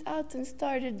went out and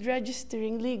started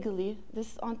registering legally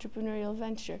this entrepreneurial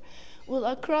venture. Well,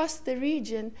 across the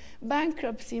region,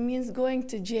 bankruptcy means going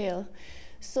to jail.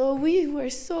 So we were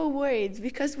so worried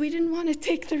because we didn't want to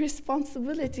take the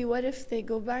responsibility. What if they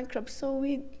go bankrupt? So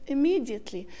we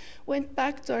immediately went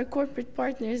back to our corporate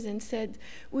partners and said,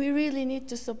 we really need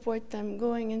to support them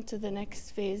going into the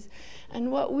next phase.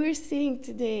 And what we're seeing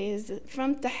today is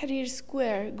from Tahrir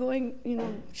Square,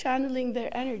 channeling their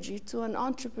energy to an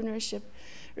entrepreneurship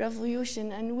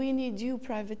revolution. And we need you,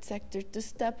 private sector, to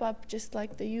step up just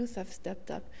like the youth have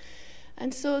stepped up.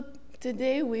 And so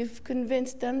today we've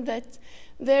convinced them that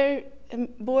their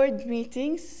board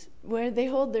meetings, where they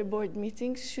hold their board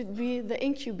meetings, should be the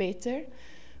incubator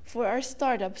for our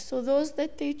startups. So those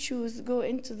that they choose go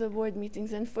into the board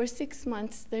meetings, and for 6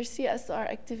 months their CSR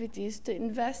activities to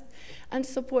invest and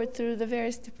support through the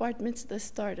various departments, the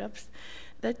startups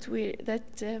and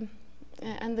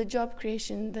the job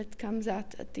creation that comes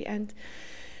out at the end.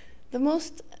 The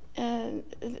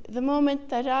moment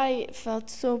that I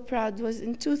felt so proud was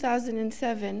in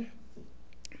 2007.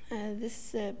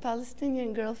 This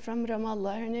Palestinian girl from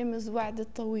Ramallah, her name is Wa'd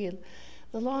al-Tawil,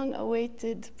 the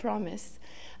long-awaited promise.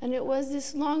 And it was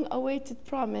this long-awaited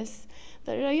promise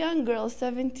that a young girl,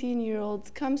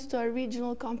 17-year-old, comes to our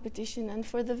regional competition, and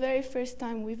for the very first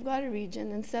time we've got a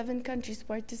region and 7 countries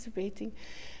participating,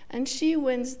 and she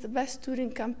wins the Best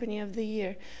Student Company of the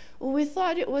Year. Well, we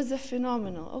thought it was a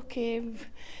phenomenal. Okay,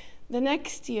 the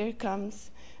next year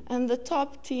comes, and the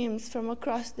top teams from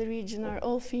across the region are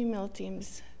all female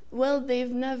teams. Well, they've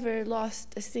never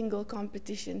lost a single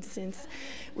competition since.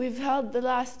 We've held the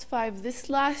last 5. This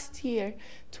last year,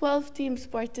 12 teams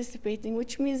participating,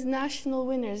 which means national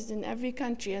winners in every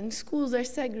country, and schools are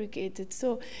segregated.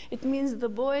 So it means the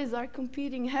boys are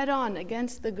competing head-on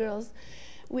against the girls.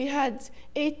 We had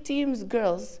 8 teams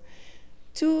girls.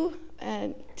 2,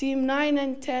 team 9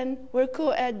 and 10 were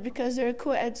co-ed because there are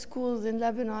co-ed schools in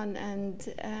Lebanon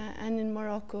and in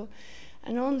Morocco.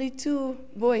 And only 2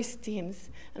 boys teams.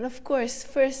 And of course,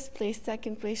 first place,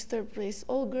 second place, third place,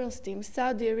 all girls teams.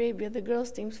 Saudi Arabia, the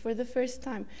girls teams, for the first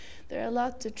time, they're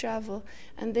allowed to travel,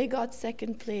 and they got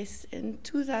second place in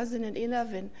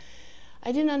 2011.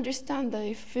 I didn't understand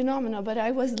the phenomena, but I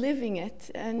was living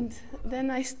it. And then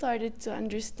I started to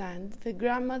understand. The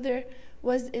grandmother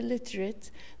was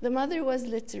illiterate, the mother was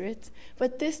literate,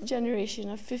 but this generation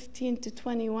of 15 to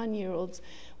 21-year-olds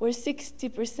were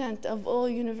 60% of all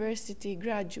university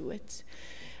graduates.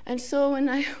 And so when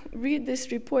I read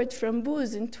this report from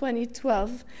Booz in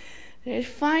 2012, I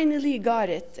finally got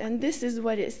it, and this is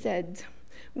what it said.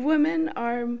 Women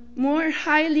are more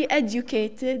highly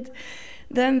educated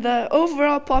than the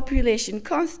overall population,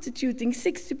 constituting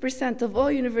 60% of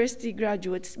all university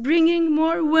graduates. Bringing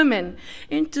more women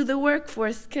into the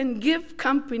workforce can give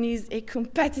companies a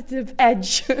competitive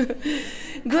edge.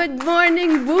 Good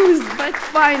morning, Booz, but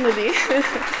finally,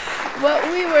 what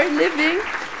we were living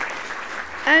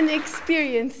and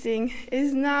experiencing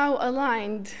is now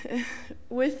aligned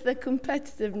with the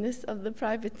competitiveness of the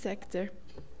private sector.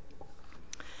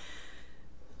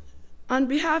 On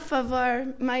behalf of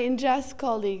my Injaz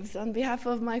colleagues, on behalf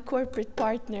of my corporate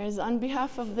partners, on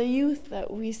behalf of the youth that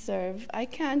we serve, I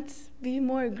can't be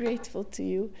more grateful to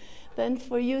you than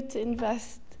for you to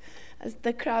invest as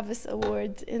the Kravis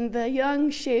Award in the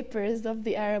young shapers of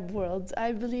the Arab world.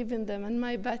 I believe in them, and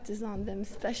my bet is on them,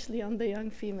 especially on the young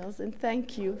females. And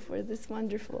thank you for this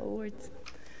wonderful award.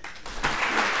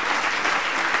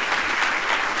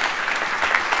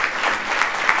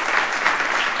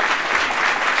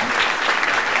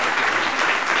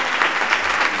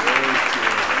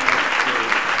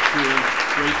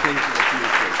 Great things in the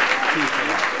future. Peace and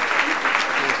love.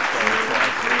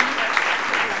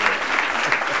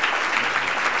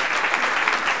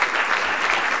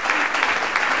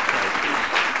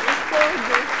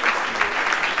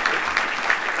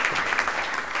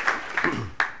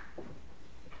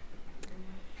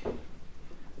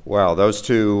 Wow, those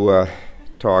two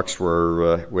talks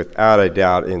were without a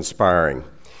doubt inspiring.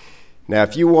 Now,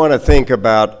 if you want to think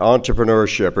about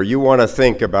entrepreneurship or you want to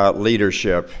think about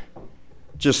leadership,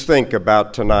 just think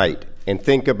about tonight and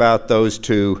think about those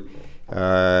two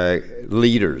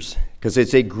leaders, because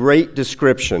it's a great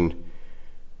description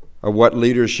of what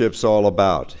leadership's all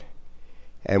about.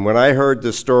 And when I heard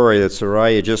the story that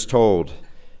Soraya just told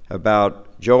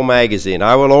about Joe Magazine,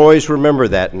 I will always remember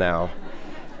that now.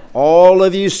 All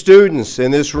of you students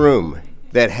in this room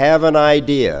that have an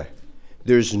idea,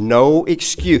 there's no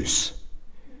excuse.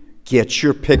 Get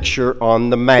your picture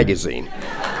on the magazine.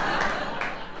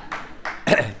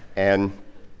 And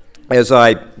as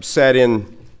I sat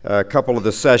in a couple of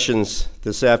the sessions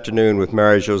this afternoon with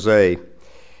Marie-Josée,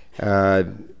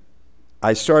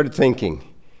 I started thinking,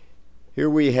 here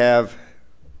we have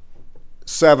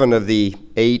 7 of the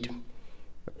 8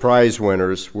 prize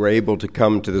winners were able to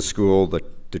come to the school, the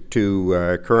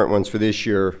 2 current ones for this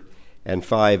year and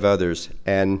 5 others.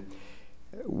 And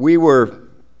we're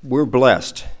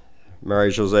blessed,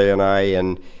 Marie-Josée and I,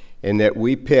 in that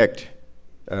we picked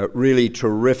really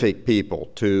terrific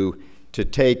people to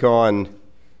take on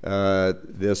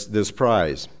this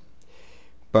prize.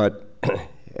 But,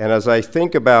 and as I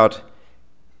think about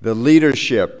the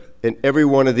leadership in every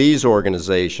one of these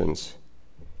organizations,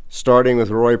 starting with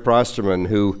Roy Prosterman,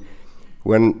 who,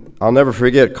 when I'll never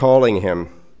forget calling him,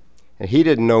 and he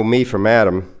didn't know me from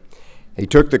Adam. He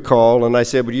took the call, and I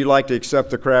said, would you like to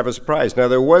accept the Kravis Prize? Now,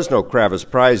 there was no Kravis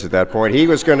Prize at that point. He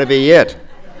was going to be it.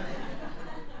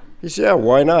 He said, yeah,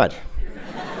 why not?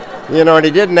 You know, and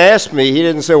he didn't ask me. He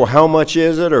didn't say, well, how much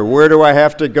is it, or where do I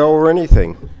have to go, or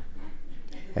anything.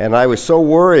 And I was so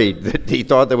worried that he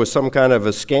thought there was some kind of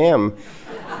a scam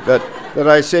that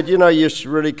I said, you know, you should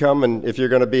really come, and if you're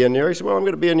going to be in New York. He said, well, I'm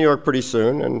going to be in New York pretty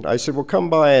soon. And I said, well, come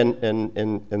by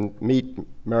and meet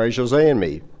Marie-Josée and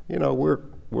me. You know, we're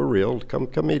real.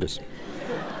 Come meet us.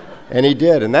 And he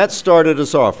did, and that started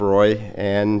us off, Roy.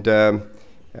 And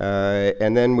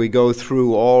then we go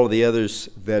through all the others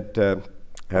that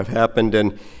have happened.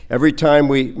 And every time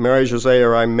Marie-Josée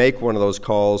or I make one of those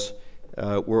calls,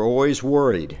 we're always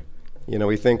worried. You know,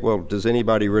 we think, well, does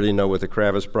anybody really know what the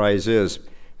Kravis Prize is?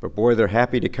 But boy, they're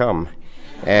happy to come,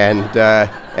 and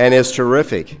it's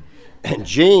terrific. And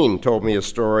Gene told me a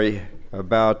story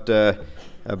about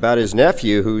his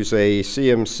nephew, who's a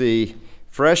CMC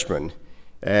freshman,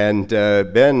 and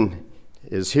Ben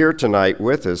is here tonight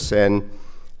with us. And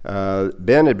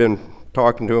Ben had been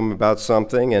talking to him about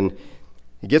something, and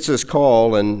he gets this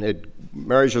call, and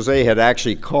Marie-Josée had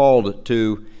actually called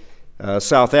to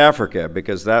South Africa,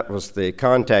 because that was the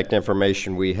contact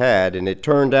information we had, and it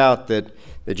turned out that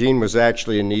Gene was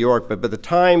actually in New York, but by the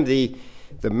time the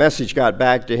message got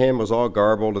back to him, it was all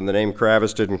garbled, and the name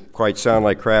Kravis didn't quite sound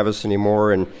like Kravis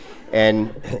anymore,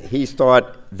 and he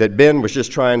thought that Ben was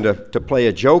just trying to play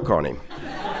a joke on him.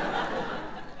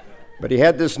 But he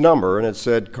had this number, and it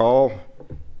said, call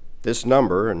this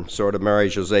number, and sort of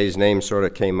Marie-Josée's name sort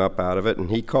of came up out of it, and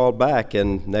he called back,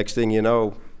 and next thing you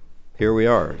know, here we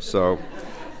are. So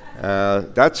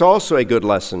that's also a good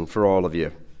lesson for all of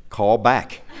you. Call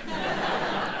back.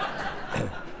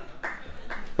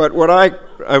 But what I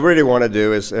really want to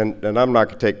do is, and I'm not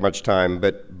going to take much time,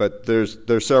 but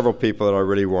there's several people that I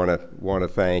really want to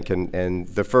thank, and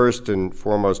the first and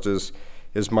foremost is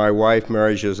my wife,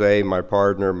 Marie-Josée, my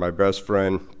partner, my best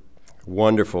friend,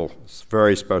 wonderful,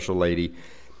 very special lady,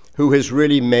 who has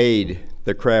really made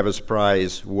the Kravis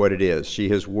Prize what it is. She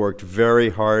has worked very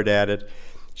hard at it.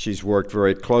 She's worked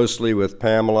very closely with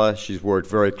Pamela. She's worked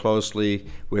very closely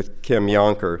with Kim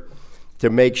Yonker to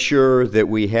make sure that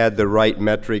we had the right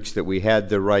metrics, that we had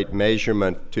the right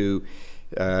measurement to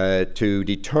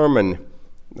determine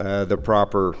the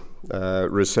proper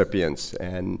recipients,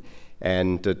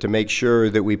 and to make sure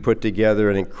that we put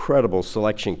together an incredible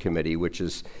selection committee, which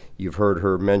is, you've heard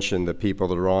her mention the people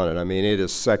that are on it. I mean, it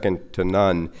is second to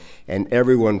none, and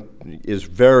everyone is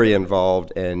very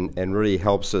involved and really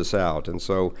helps us out. And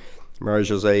so,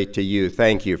 Marie-Josée, to you,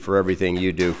 thank you for everything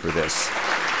you do for this.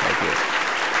 Thank you.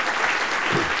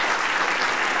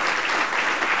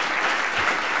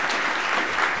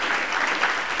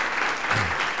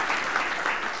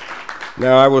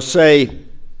 Now, I will say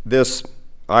this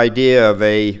idea of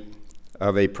a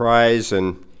prize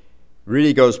and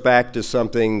really goes back to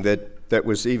something that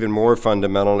was even more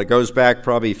fundamental. It goes back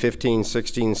probably 15,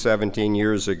 16, 17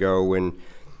 years ago when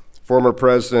former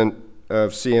president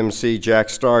of CMC, Jack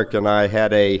Stark, and I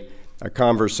had a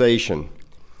conversation.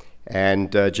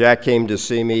 And Jack came to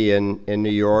see me in New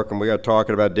York, and we got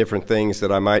talking about different things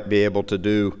that I might be able to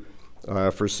do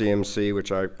for CMC,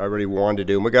 which I really wanted to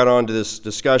do. And we got on to this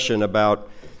discussion about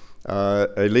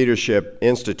a leadership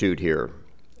institute here.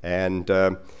 And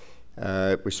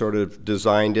we sort of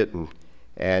designed it,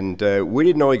 and we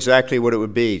didn't know exactly what it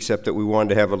would be, except that we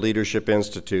wanted to have a leadership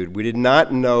institute. We did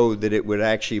not know that it would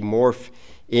actually morph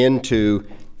into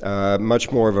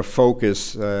much more of a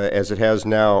focus as it has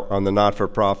now on the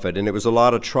not-for-profit. And it was a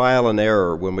lot of trial and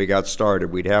error when we got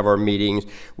started. We'd have our meetings,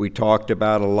 we talked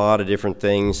about a lot of different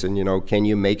things, and can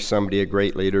you make somebody a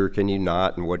great leader, can you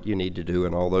not, and what you need to do,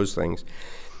 and all those things.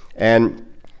 And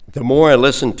the more I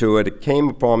listened to it, it came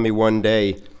upon me one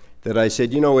day that I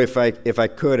said, if I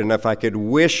could, and if I could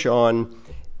wish on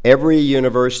every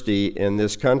university in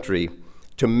this country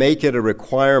to make it a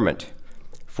requirement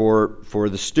for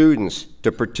the students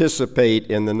to participate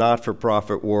in the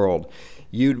not-for-profit world,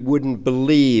 you wouldn't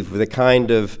believe the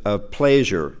kind of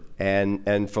pleasure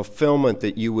and fulfillment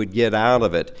that you would get out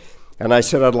of it. And I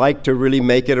said, I'd like to really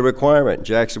make it a requirement.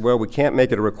 Jack said, well, we can't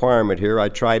make it a requirement here. I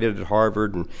tried it at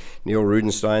Harvard, and Neil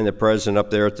Rudenstein, the president up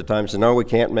there at the time, said, no, we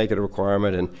can't make it a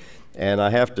requirement. And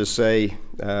I have to say,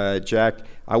 Jack,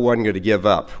 I wasn't going to give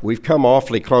up. We've come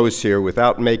awfully close here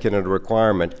without making it a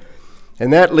requirement.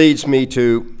 And that leads me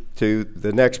to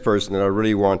the next person that I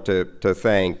really want to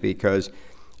thank, because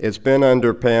it's been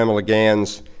under Pamela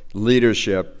Gann's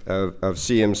leadership of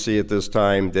CMC at this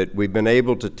time that we've been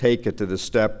able to take it to the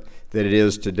step that it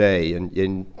is today.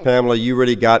 And Pamela, you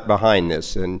really got behind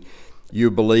this, and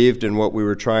you believed in what we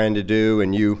were trying to do,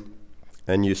 and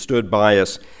you stood by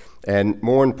us. And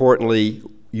more importantly,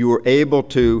 you were able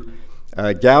to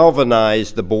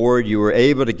galvanize the board. You were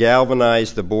able to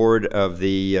galvanize the board of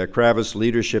the Kravis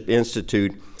Leadership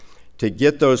Institute to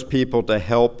get those people to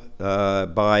help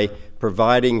by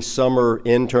providing summer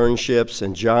internships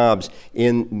and jobs,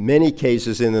 in many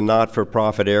cases in the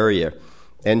not-for-profit area.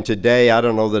 And today, I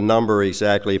don't know the number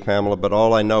exactly, Pamela, but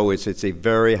all I know is it's a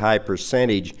very high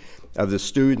percentage of the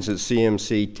students at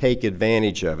CMC take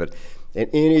advantage of it. And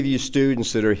any of you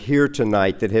students that are here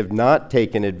tonight that have not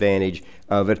taken advantage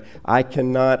of it, I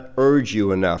cannot urge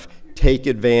you enough. Take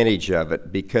advantage of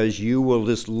it, because you will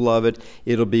just love it.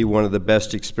 It'll be one of the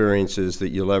best experiences that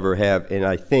you'll ever have, and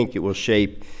I think it will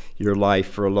shape your life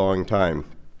for a long time.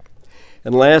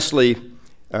 And lastly,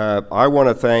 I want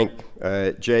to thank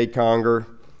Jay Conger,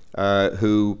 and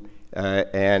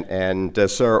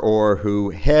Sarah Orr, who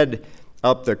head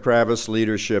up the Kravis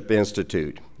Leadership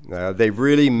Institute. They've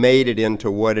really made it into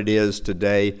what it is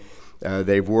today.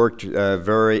 They've worked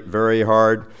very, very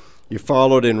hard. You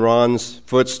followed in Ron's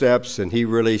footsteps, and he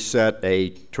really set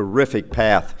a terrific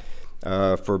path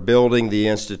for building the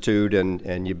Institute,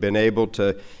 and you've been able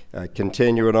to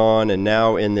continue it on, and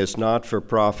now in this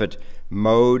not-for-profit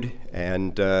mode,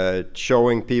 and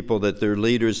showing people that they're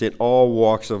leaders in all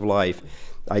walks of life.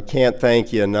 I can't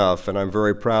thank you enough, and I'm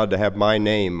very proud to have my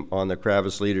name on the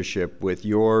Kravis Leadership with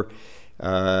your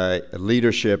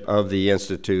leadership of the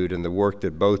Institute and the work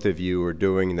that both of you are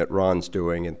doing and that Ron's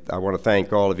doing. And I want to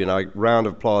thank all of you. And a round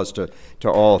of applause to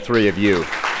all three of you.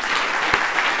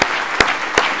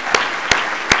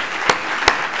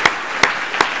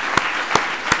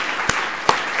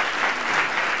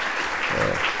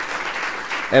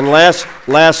 And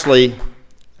lastly,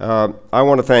 I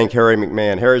want to thank Harry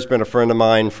McMahon. Harry's been a friend of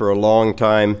mine for a long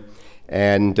time.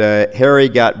 And Harry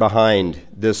got behind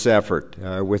this effort.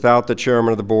 Without the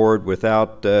chairman of the board,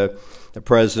 without the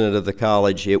president of the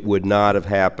college, it would not have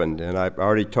happened. And I've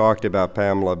already talked about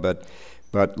Pamela, but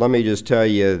let me just tell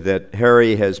you that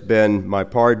Harry has been my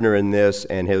partner in this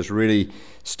and has really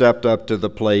stepped up to the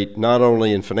plate, not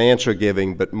only in financial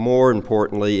giving, but more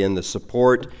importantly in the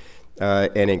support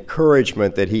and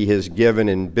encouragement that he has given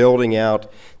in building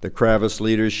out the Kravis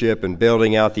Leadership and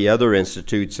building out the other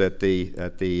institutes at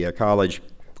the college.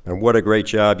 And what a great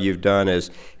job you've done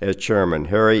as chairman.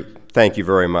 Harry, thank you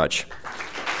very much.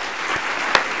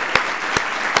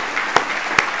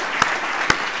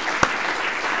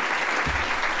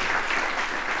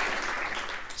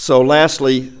 So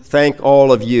lastly, thank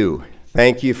all of you.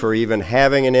 Thank you for even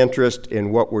having an interest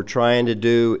in what we're trying to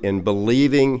do, in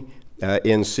believing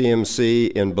in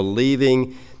CMC, in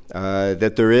believing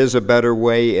that there is a better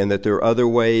way and that there are other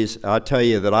ways. I'll tell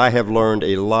you that I have learned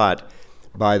a lot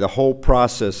by the whole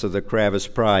process of the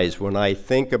Kravis Prize. When I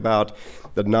think about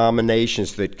the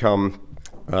nominations that come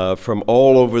from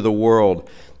all over the world,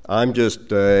 I'm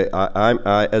just,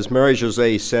 as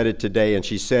Marie-Josée said it today, and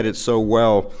she said it so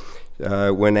well,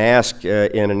 when asked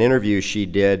in an interview she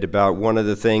did about one of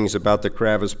the things about the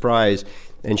Kravis Prize,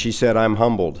 and she said, I'm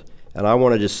humbled. And I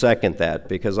want to just second that,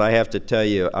 because I have to tell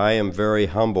you, I am very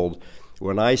humbled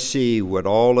when I see what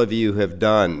all of you have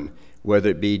done, whether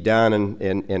it be down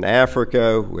in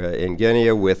Africa, in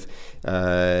Guinea, with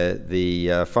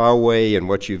the Faway and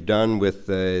what you've done with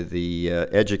the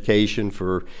education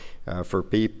for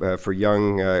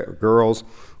young girls,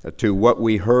 to what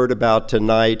we heard about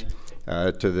tonight,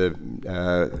 to the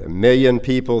million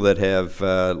people that have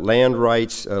land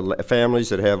rights, families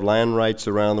that have land rights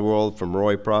around the world, from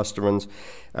Roy Prosterman's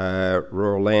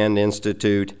Rural Land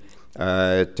Institute,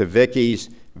 to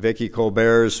Vicky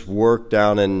Colbert's work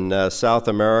down in South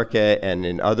America and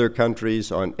in other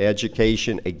countries on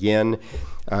education. Again,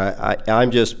 I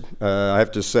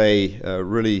have to say,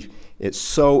 really, it's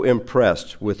so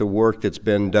impressed with the work that's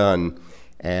been done.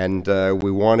 And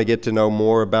we want to get to know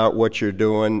more about what you're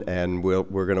doing, and we're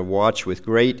going to watch with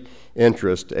great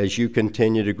interest as you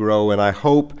continue to grow. And I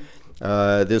hope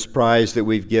this prize that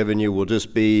we've given you will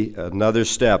just be another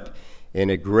step in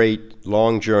a great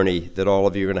long journey that all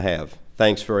of you are going to have.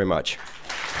 Thanks very much.